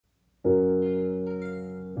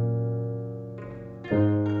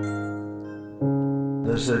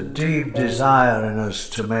there's a deep desire in us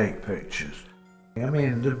to make pictures. I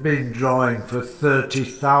mean, they've been drawing for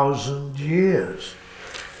 30,000 years.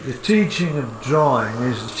 The teaching of drawing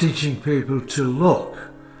is teaching people to look.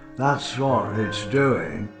 That's what it's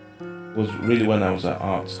doing. It was really when I was at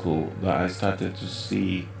art school that I started to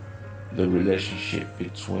see the relationship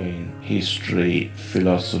between history,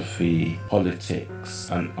 philosophy, politics,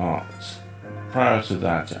 and art. Prior to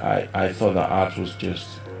that, I thought that art was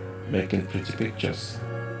just making pretty pictures.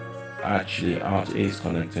 Actually, art is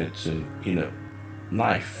connected to,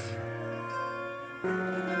 life.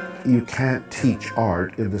 You can't teach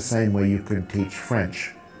art in the same way you can teach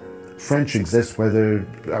French. French exists whether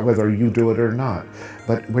you do it or not.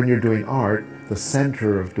 But when you're doing art, the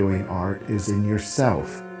center of doing art is in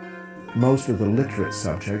yourself. Most of the literate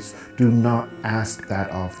subjects do not ask that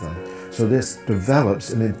of them. So this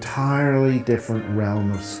develops an entirely different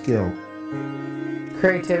realm of skill.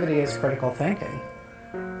 Creativity is critical thinking.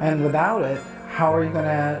 And without it, how are you going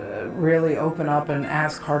to really open up and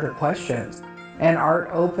ask harder questions? And art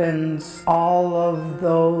opens all of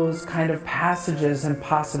those kind of passages and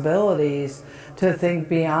possibilities to think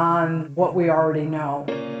beyond what we already know.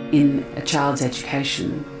 In a child's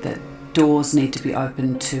education, that doors need to be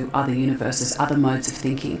open to other universes, other modes of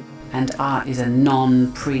thinking. And art is a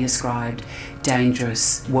non-prescribed,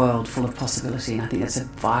 dangerous world full of possibility. And I think that's a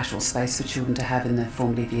vital space for children to have in the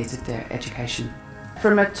formative years of their education.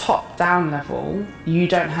 From a top-down level, you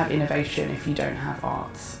don't have innovation if you don't have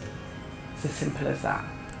arts. It's as simple as that.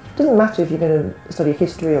 It doesn't matter if you're going to study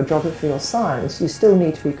history or geography or science, you still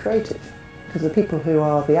need to be creative, because the people who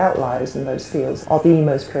are the outliers in those fields are the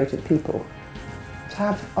most creative people. To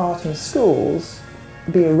have art in schools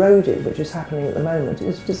be eroded, which is happening at the moment,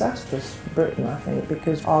 is disastrous for Britain, I think,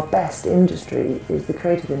 because our best industry is the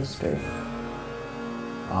creative industry.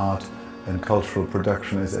 Art and cultural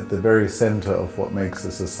production is at the very center of what makes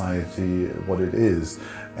a society what it is.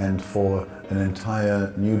 And for an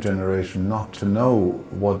entire new generation not to know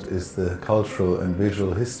what is the cultural and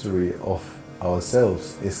visual history of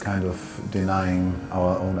ourselves is kind of denying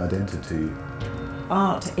our own identity.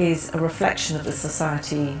 Art is a reflection of the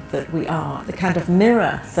society that we are, the kind of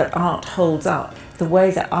mirror that art holds up, the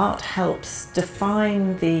way that art helps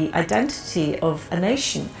define the identity of a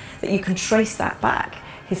nation, that you can trace that back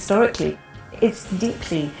historically. It's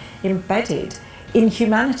deeply embedded in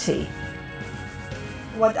humanity.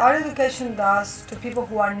 What art education does to people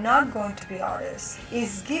who are not going to be artists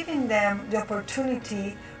is giving them the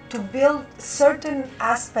opportunity to build certain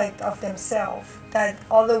aspect of themselves that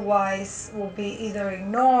otherwise will be either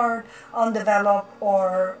ignored, undeveloped,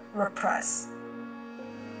 or repressed.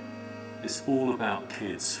 It's all about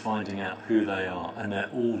kids finding out who they are, and they're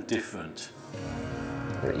all different.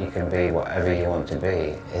 That you can be whatever you want to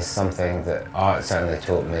be is something that art certainly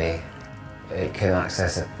taught me. It can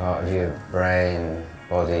access a part of your brain,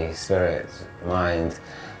 body, spirit, mind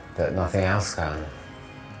that nothing else can.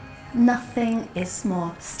 Nothing is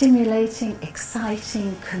more stimulating,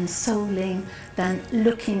 exciting, consoling than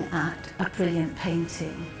looking at a brilliant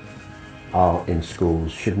painting. Art in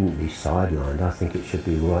schools shouldn't be sidelined. I think it should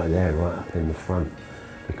be right there, right up in the front,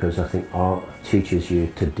 because I think art teaches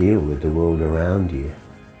you to deal with the world around you.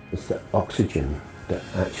 It's the oxygen that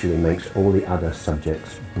actually makes all the other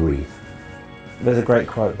subjects breathe. There's a great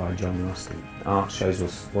quote by John Ruskin: art shows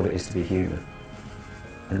us what it is to be human.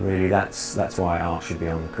 And really that's why art should be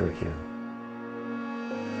on the curriculum.